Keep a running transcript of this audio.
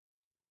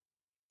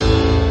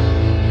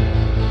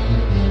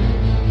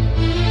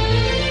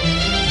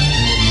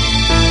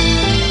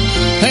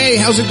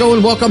how's it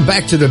going? Welcome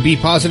back to the Be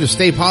Positive,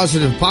 Stay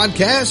Positive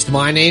podcast.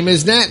 My name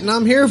is Nat, and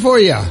I'm here for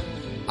you.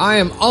 I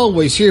am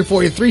always here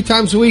for you 3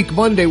 times a week,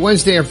 Monday,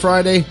 Wednesday, and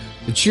Friday,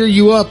 to cheer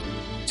you up,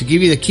 to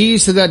give you the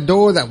keys to that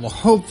door that will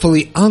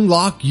hopefully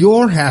unlock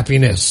your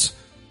happiness.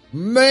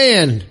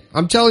 Man,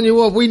 I'm telling you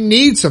what, we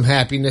need some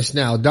happiness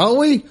now, don't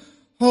we?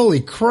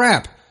 Holy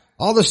crap.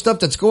 All the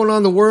stuff that's going on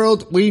in the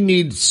world, we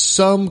need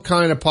some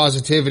kind of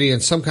positivity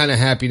and some kind of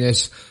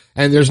happiness,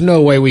 and there's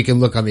no way we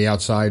can look on the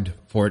outside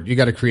for it. You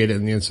got to create it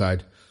in the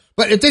inside.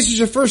 But if this is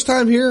your first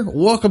time here,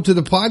 welcome to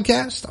the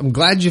podcast. I'm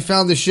glad you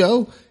found the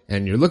show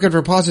and you're looking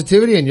for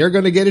positivity, and you're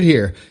going to get it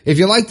here. If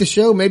you like the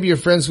show, maybe your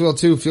friends will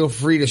too. Feel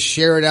free to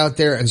share it out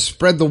there and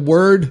spread the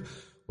word.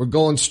 We're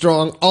going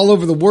strong all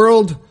over the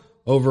world.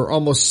 Over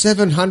almost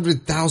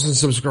 700,000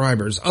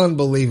 subscribers.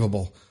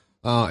 Unbelievable.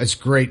 It's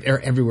great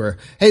everywhere.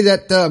 Hey,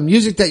 that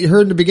music that you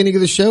heard in the beginning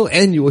of the show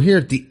and you will hear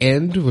at the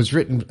end was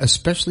written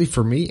especially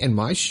for me and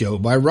my show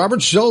by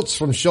Robert Schultz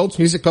from Schultz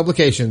Music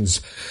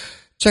Publications.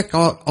 Check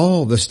out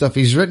all the stuff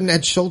he's written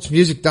at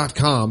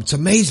schultzmusic.com. It's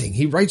amazing.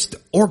 He writes the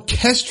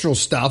orchestral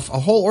stuff, a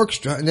whole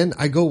orchestra, and then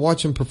I go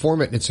watch him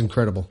perform it, and it's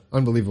incredible.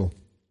 Unbelievable.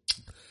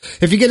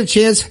 If you get a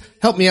chance,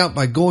 help me out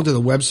by going to the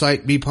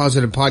website,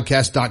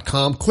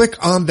 bepositivepodcast.com.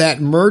 Click on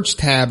that merch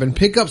tab and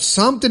pick up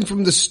something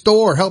from the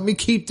store. Help me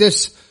keep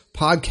this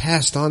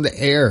podcast on the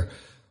air.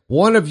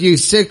 One of you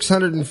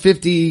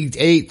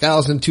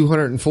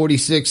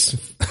 658,246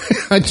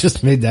 I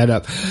just made that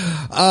up.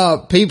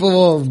 People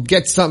will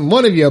get something.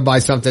 One of you will buy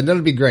something.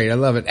 That'll be great. I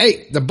love it.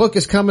 Hey, the book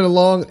is coming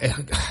along.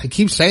 I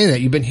keep saying that.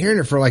 You've been hearing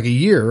it for like a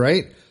year,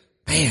 right?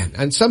 Man,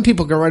 and some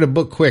people can write a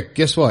book quick.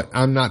 Guess what?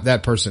 I'm not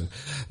that person.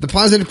 The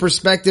Positive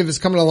Perspective is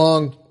coming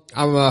along.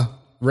 I'm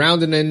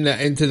rounding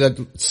into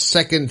the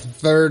second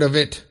third of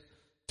it.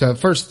 The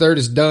first third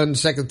is done.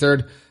 Second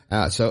third.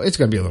 So it's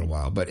going to be a little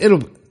while, but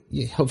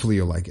hopefully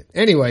you'll like it.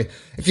 Anyway,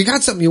 if you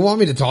got something you want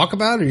me to talk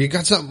about, or you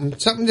got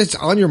something that's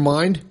on your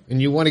mind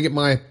and you want to get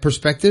my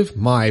perspective,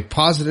 my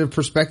positive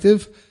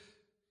perspective,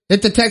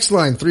 hit the text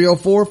line,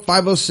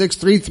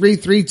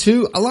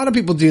 304-506-3332. A lot of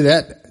people do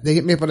that. They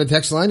hit me up on the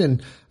text line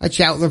and I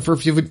chat with them for a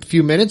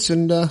few minutes,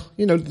 and,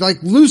 like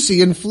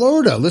Lucy in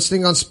Florida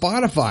listening on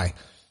Spotify.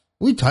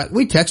 We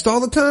text all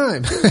the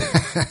time.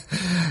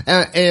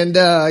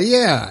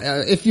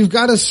 If you've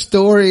got a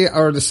story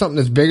or something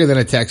that's bigger than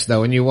a text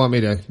though, and you want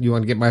to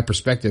get my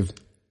perspective,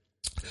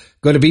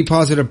 go to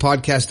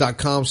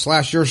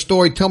bepositivepodcast.com/your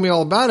story. Tell me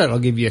all about it. I'll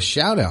give you a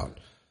shout out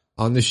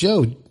on the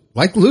show,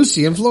 like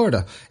Lucy in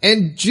Florida,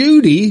 and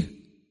Judy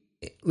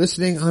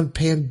listening on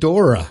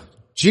Pandora.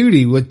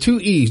 Judy with 2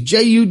 E's,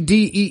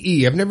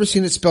 Judee. I've never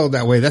seen it spelled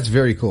that way. That's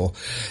very cool.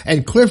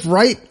 And Cliff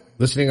Wright,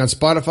 listening on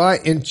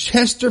Spotify in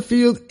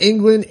Chesterfield,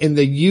 England in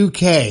the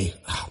UK.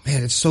 Oh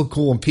man, it's so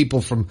cool when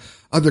people from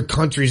other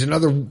countries and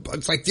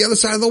it's like the other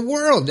side of the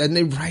world, and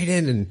they write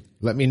in and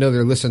let me know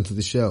they're listening to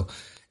the show.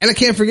 And I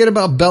can't forget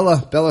about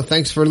Bella. Bella,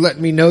 thanks for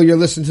letting me know you're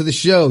listening to the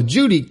show.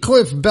 Judy,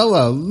 Cliff,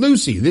 Bella,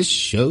 Lucy, this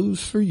show's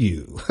for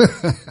you.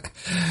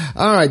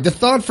 All right. The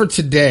thought for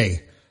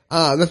today,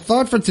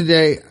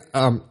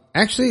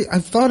 actually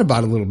I've thought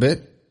about it a little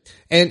bit,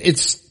 and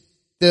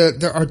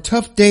there are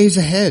tough days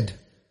ahead.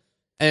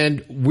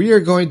 And we are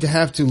going to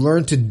have to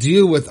learn to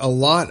deal with a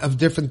lot of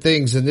different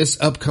things in this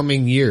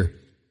upcoming year.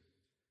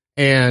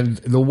 And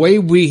the way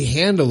we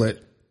handle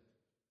it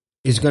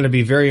is going to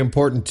be very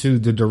important to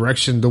the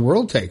direction the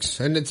world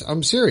takes. And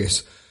I'm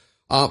serious.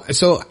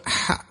 So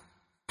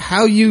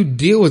how you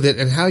deal with it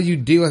and how you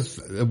deal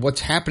with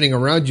what's happening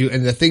around you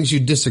and the things you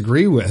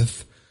disagree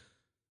with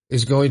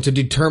is going to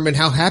determine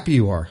how happy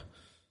you are.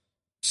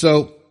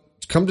 So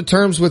come to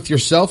terms with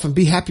yourself and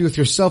be happy with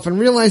yourself, and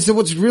realize that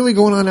what's really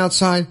going on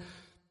outside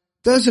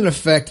doesn't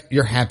affect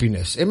your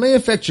happiness. It may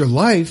affect your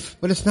life,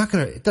 but it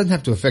doesn't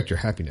have to affect your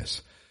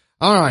happiness.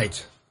 All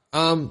right.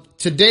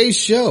 Today's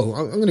show,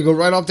 I'm going to go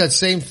right off that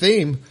same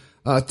theme.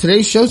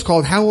 Today's show is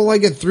called How Will I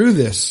Get Through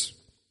This?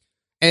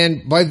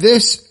 And by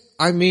this,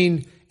 I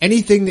mean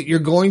anything that you're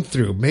going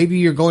through. Maybe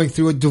you're going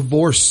through a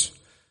divorce.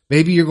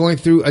 Maybe you're going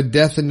through a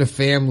death in the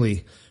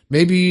family.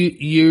 Maybe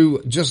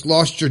you just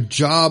lost your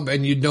job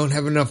and you don't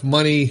have enough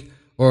money.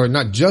 Or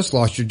not just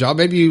lost your job.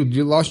 Maybe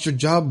you lost your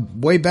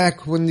job way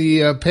back when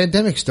the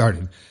pandemic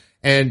started,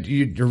 and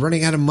you're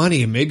running out of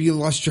money, and maybe you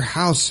lost your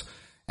house,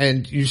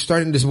 and you're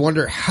starting to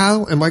wonder,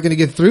 how am I going to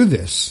get through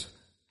this?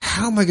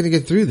 How am I going to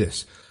get through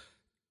this?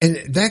 And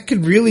that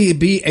could really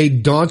be a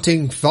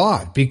daunting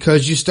thought,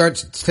 because you start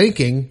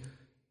thinking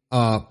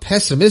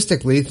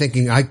pessimistically,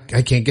 thinking, I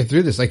can't get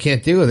through this. I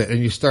can't deal with it.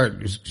 And you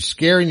start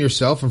scaring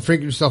yourself and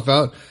freaking yourself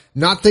out,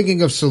 not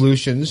thinking of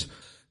solutions,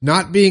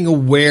 not being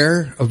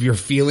aware of your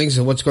feelings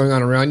and what's going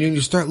on around you, and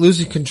you start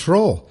losing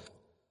control.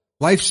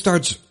 Life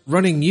starts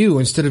running you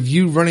instead of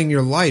you running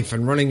your life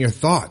and running your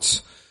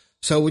thoughts.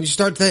 So when you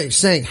start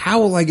saying,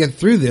 how will I get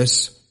through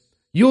this?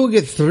 You'll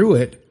get through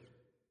it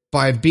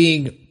by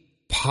being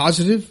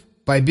positive,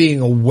 by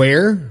being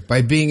aware,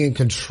 by being in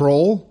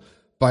control,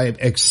 by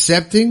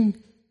accepting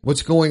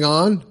what's going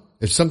on.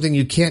 If something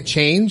you can't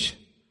change,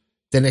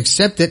 then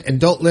accept it and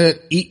don't let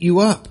it eat you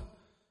up.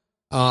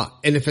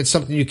 And if it's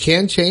something you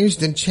can change,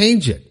 then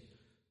change it.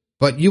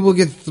 But you will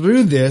get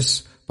through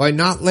this by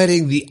not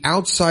letting the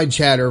outside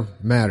chatter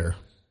matter.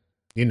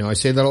 I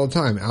say that all the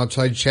time.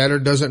 Outside chatter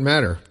doesn't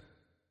matter.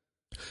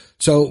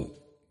 So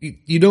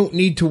you don't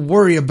need to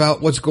worry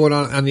about what's going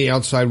on the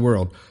outside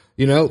world.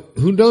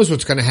 Who knows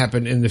what's going to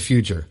happen in the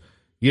future?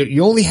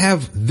 You only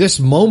have this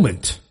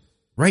moment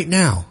right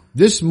now.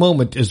 This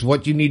moment is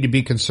what you need to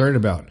be concerned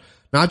about.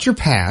 Not your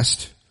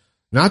past,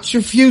 not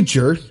your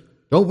future.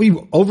 Don't be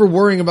over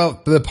worrying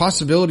about the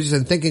possibilities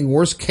and thinking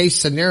worst case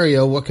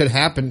scenario, what could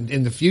happen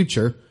in the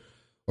future.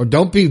 Or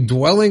don't be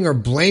dwelling or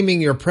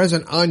blaming your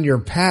present on your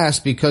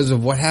past because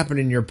of what happened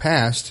in your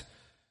past,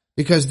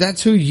 because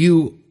that's who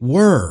you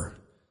were.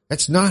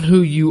 That's not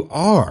who you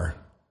are.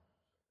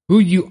 Who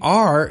you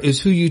are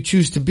is who you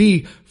choose to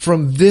be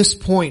from this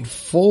point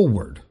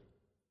forward.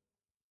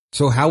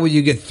 So how will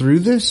you get through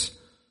this?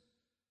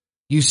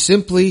 You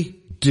simply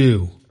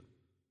do.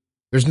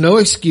 There's no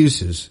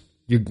excuses.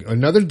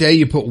 Another day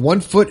you put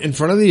one foot in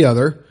front of the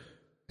other,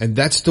 and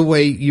that's the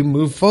way you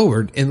move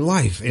forward in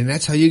life. And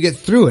that's how you get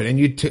through it. And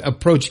you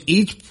approach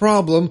each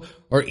problem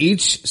or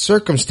each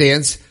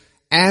circumstance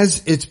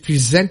as it's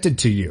presented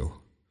to you.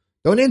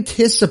 Don't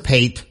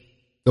anticipate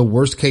the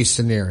worst case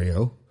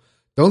scenario.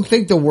 Don't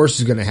think the worst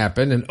is going to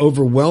happen and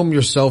overwhelm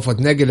yourself with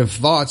negative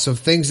thoughts of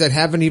things that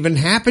haven't even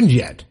happened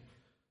yet.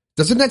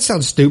 Doesn't that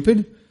sound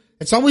stupid?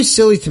 It's always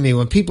silly to me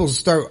when people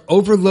start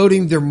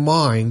overloading their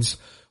minds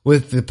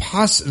with the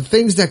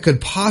things that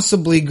could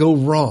possibly go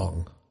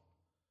wrong.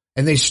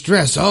 And they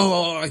stress,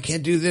 I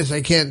can't do this,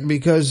 I can't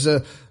because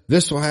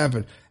this will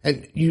happen.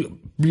 And you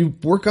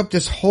work up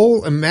this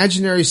whole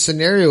imaginary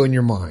scenario in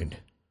your mind,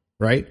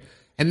 right?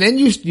 And then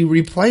you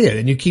replay it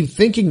and you keep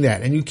thinking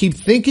that and you keep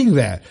thinking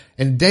that.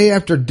 And day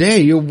after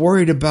day, you're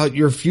worried about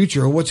your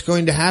future or what's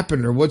going to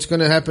happen or what's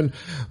going to happen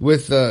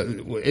with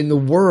in the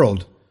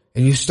world.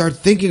 And you start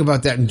thinking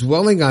about that and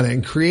dwelling on it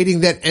and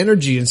creating that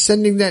energy and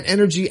sending that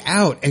energy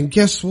out. And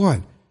guess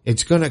what?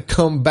 It's going to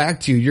come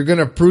back to you. You're going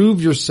to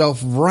prove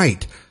yourself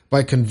right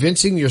by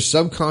convincing your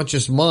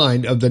subconscious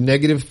mind of the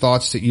negative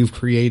thoughts that you've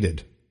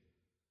created.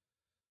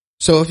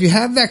 So if you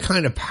have that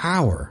kind of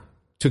power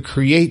to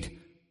create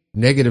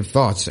negative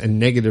thoughts and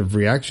negative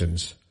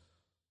reactions,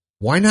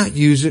 why not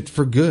use it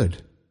for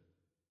good?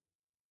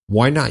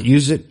 Why not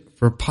use it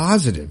for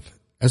positive,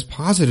 as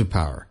positive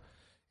power?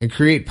 And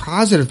create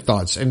positive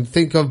thoughts and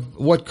think of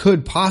what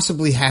could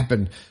possibly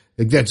happen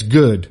that's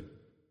good.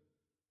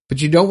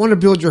 But you don't want to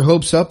build your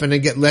hopes up and then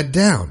get let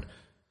down.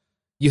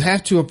 You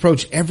have to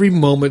approach every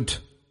moment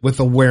with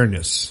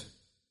awareness.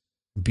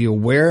 Be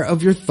aware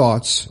of your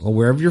thoughts,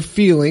 aware of your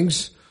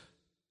feelings,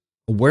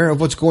 aware of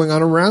what's going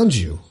on around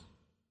you.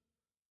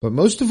 But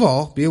most of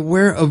all, be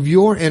aware of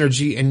your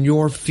energy and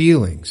your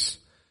feelings.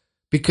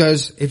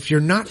 Because if you're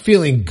not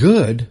feeling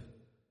good,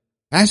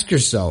 ask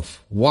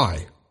yourself,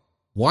 why?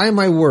 Why am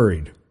I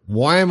worried?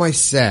 Why am I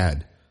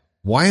sad?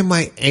 Why am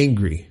I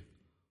angry?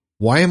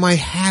 Why am I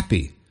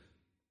happy?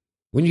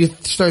 When you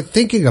start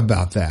thinking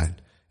about that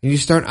and you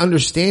start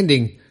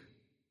understanding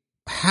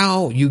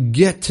how you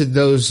get to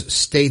those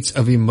states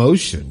of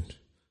emotion,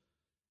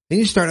 then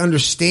you start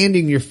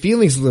understanding your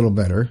feelings a little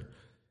better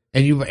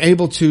and you're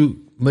able to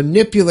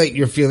manipulate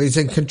your feelings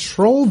and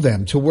control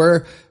them to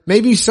where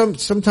maybe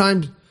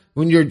sometimes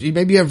when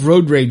maybe you have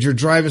road rage, you're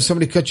driving,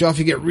 somebody cuts you off,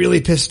 you get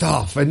really pissed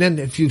off. And then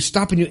if you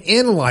stop and you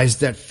analyze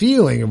that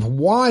feeling of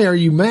why are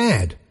you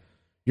mad?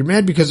 You're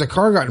mad because a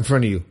car got in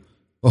front of you.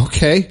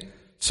 Okay.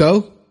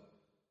 So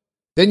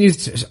then you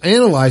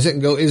analyze it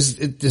and go,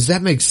 does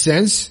that make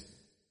sense?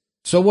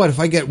 So what if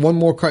I get one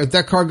more car? If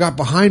that car got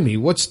behind me,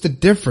 what's the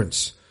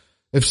difference?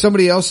 If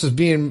somebody else is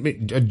being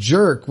a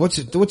jerk, what's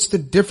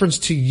the difference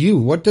to you?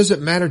 What does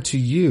it matter to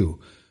you?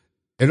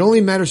 It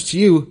only matters to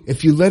you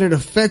if you let it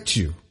affect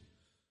you.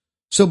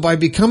 So by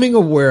becoming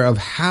aware of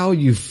how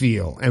you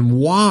feel and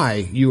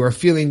why you are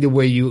feeling the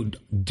way you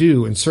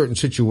do in certain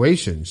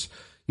situations,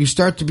 you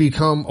start to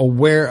become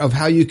aware of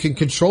how you can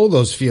control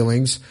those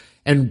feelings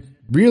and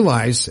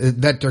realize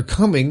that they're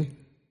coming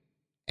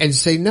and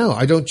say, no,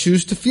 I don't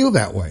choose to feel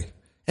that way.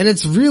 And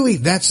it's really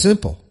that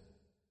simple.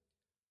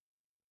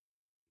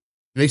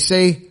 They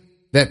say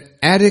that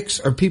addicts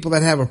or people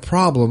that have a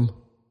problem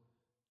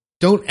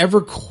don't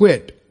ever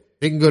quit.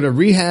 They can go to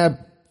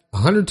rehab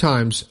 100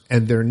 times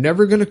and they're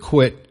never going to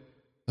quit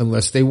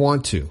unless they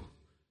want to.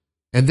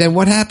 And then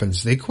what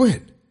happens? They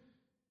quit.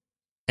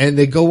 And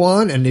they go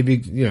on and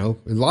a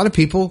lot of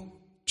people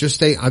just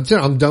say,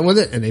 I'm done with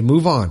it, and they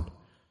move on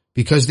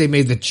because they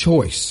made the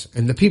choice.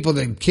 And the people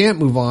that can't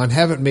move on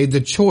haven't made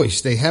the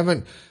choice. They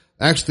haven't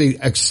actually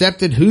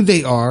accepted who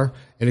they are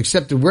and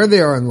accepted where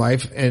they are in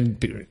life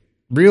and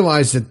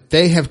realize that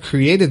they have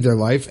created their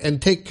life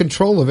and take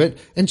control of it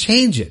and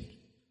change it.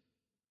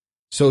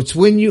 So it's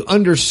when you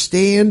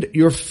understand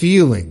your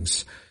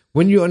feelings,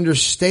 when you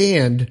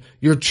understand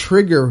your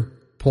trigger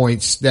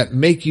points that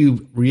make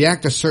you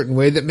react a certain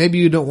way that maybe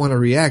you don't want to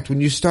react,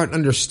 when you start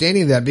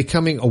understanding that,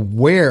 becoming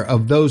aware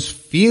of those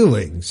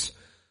feelings,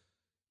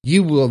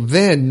 you will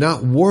then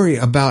not worry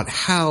about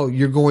how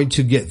you're going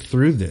to get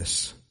through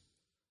this.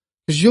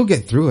 because you'll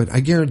get through it. I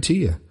guarantee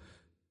you.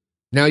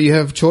 Now you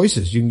have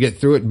choices. You can get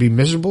through it and be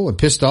miserable and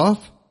pissed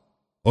off,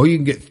 or you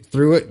can get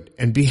through it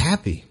and be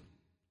happy.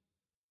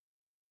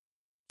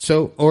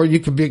 So, or you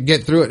could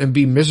get through it and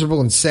be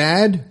miserable and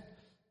sad,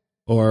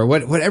 or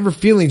whatever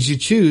feelings you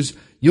choose,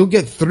 you'll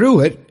get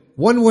through it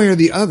one way or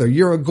the other.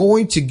 You're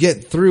going to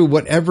get through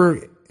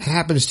whatever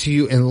happens to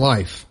you in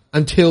life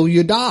until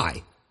you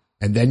die.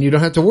 And then you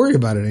don't have to worry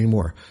about it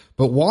anymore.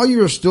 But while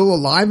you're still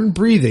alive and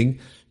breathing,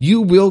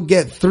 you will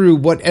get through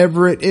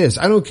whatever it is.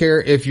 I don't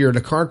care if you're in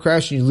a car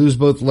crash and you lose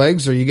both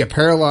legs, or you get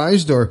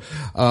paralyzed, or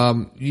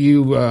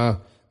you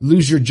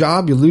lose your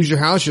job, you lose your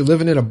house, you're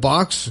living in a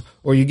box,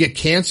 or you get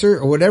cancer,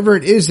 or whatever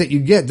it is that you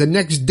get. The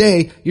next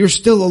day, you're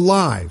still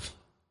alive.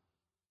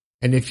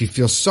 And if you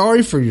feel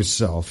sorry for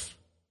yourself,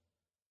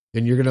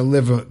 then you're going to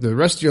live the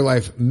rest of your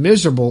life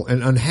miserable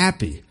and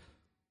unhappy.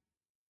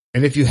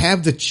 And if you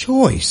have the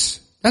choice,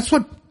 that's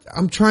what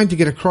I'm trying to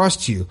get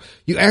across to you.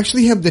 You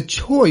actually have the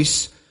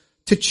choice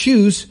to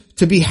choose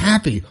to be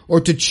happy,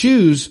 or to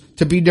choose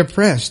to be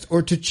depressed,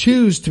 or to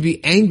choose to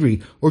be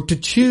angry, or to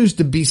choose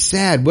to be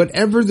sad.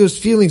 Whatever those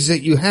feelings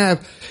that you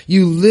have,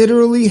 you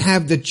literally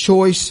have the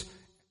choice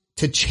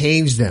to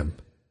change them.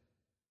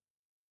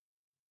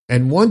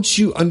 And once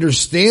you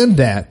understand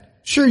that,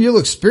 sure, you'll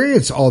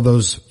experience all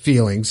those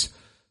feelings,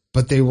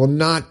 but they will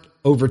not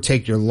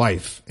overtake your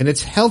life. And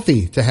it's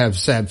healthy to have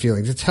sad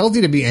feelings. It's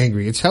healthy to be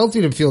angry. It's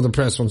healthy to feel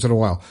depressed once in a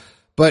while.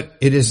 But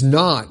it is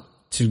not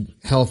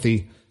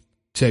healthy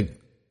to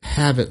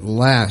have it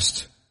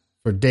last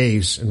for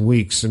days and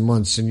weeks and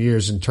months and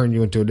years and turn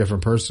you into a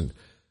different person.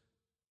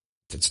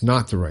 It's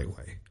not the right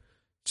way.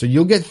 So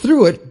you'll get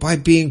through it by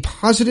being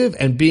positive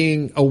and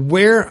being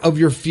aware of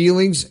your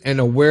feelings and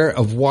aware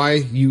of why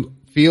you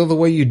feel the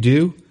way you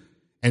do,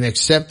 and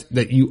accept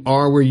that you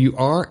are where you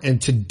are.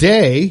 And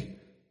today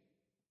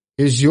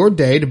is your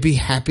day to be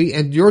happy,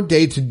 and your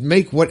day to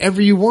make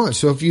whatever you want.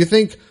 So if you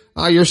think,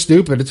 you're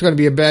stupid, it's going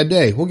to be a bad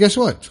day. Well, guess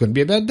what? It's going to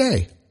be a bad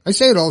day. I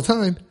say it all the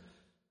time.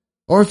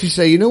 Or if you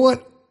say, you know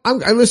what?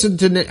 I listen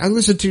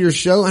to your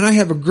show and I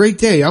have a great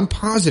day. I'm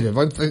positive.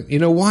 You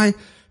know why?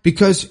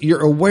 Because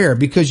you're aware,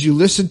 because you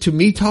listen to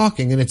me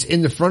talking and it's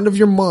in the front of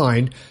your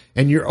mind,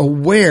 and you're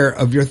aware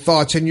of your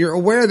thoughts, and you're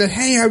aware that,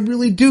 hey, I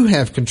really do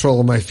have control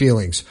of my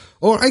feelings,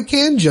 or I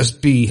can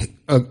just be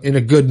in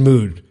a good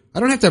mood. I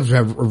don't have to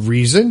have a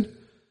reason.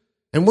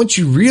 And once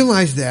you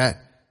realize that,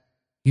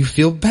 you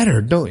feel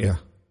better, don't you?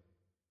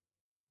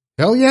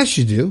 Hell yes,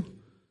 you do.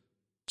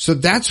 So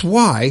that's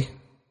why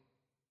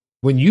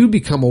when you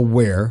become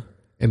aware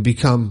and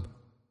become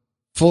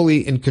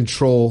fully in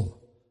control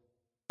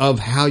of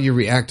how you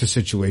react to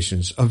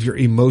situations, of your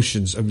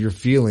emotions, of your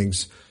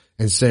feelings,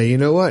 and say, you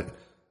know what?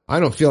 I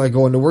don't feel like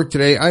going to work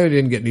today. I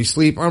didn't get any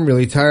sleep. I'm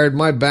really tired.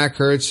 My back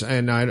hurts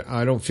and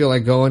I don't feel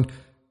like going.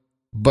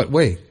 But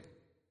wait,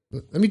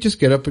 let me just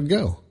get up and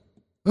go.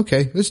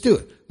 Okay, let's do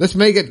it. Let's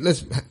make it.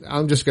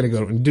 I'm just going to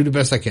go and do the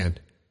best I can.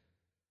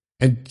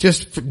 And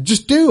just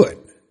do it.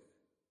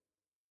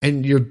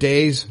 And your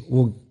days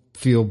will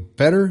feel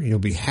better. You'll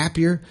be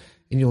happier,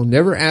 and you'll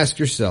never ask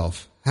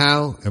yourself,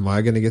 how am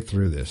I going to get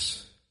through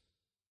this?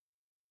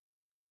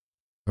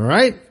 All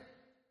right.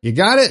 You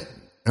got it?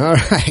 All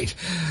right.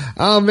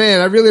 Oh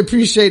man, I really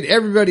appreciate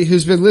everybody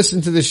who's been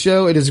listening to the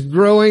show. It is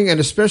growing, and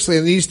especially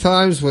in these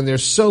times when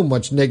there's so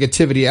much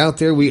negativity out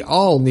there, we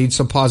all need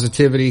some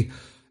positivity.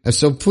 And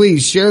so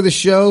please share the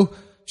show,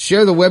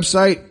 share the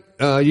website.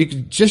 You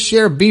can just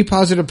share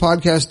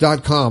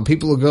bepositivepodcast.com.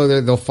 People will go there.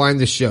 They'll find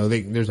the show.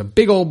 There's a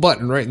big old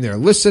button right in there.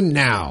 Listen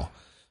now.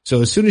 So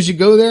as soon as you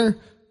go there,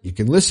 you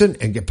can listen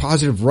and get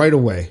positive right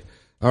away.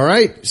 All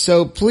right.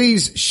 So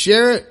please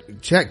share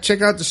it.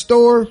 Check out the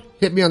store.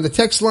 Hit me on the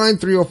text line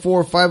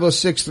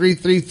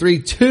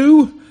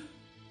 304-506-3332,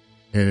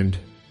 and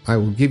I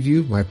will give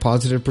you my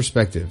positive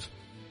perspective.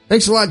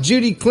 Thanks a lot,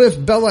 Judy, Cliff,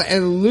 Bella,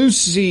 and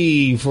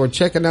Lucy, for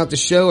checking out the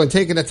show and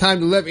taking the time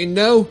to let me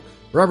know.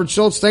 Robert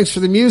Schultz, thanks for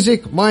the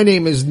music. My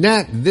name is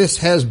Nat. This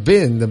has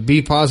been the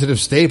Be Positive,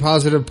 Stay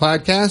Positive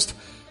podcast.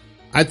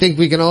 I think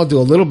we can all do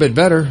a little bit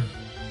better.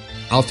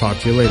 I'll talk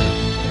to you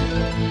later.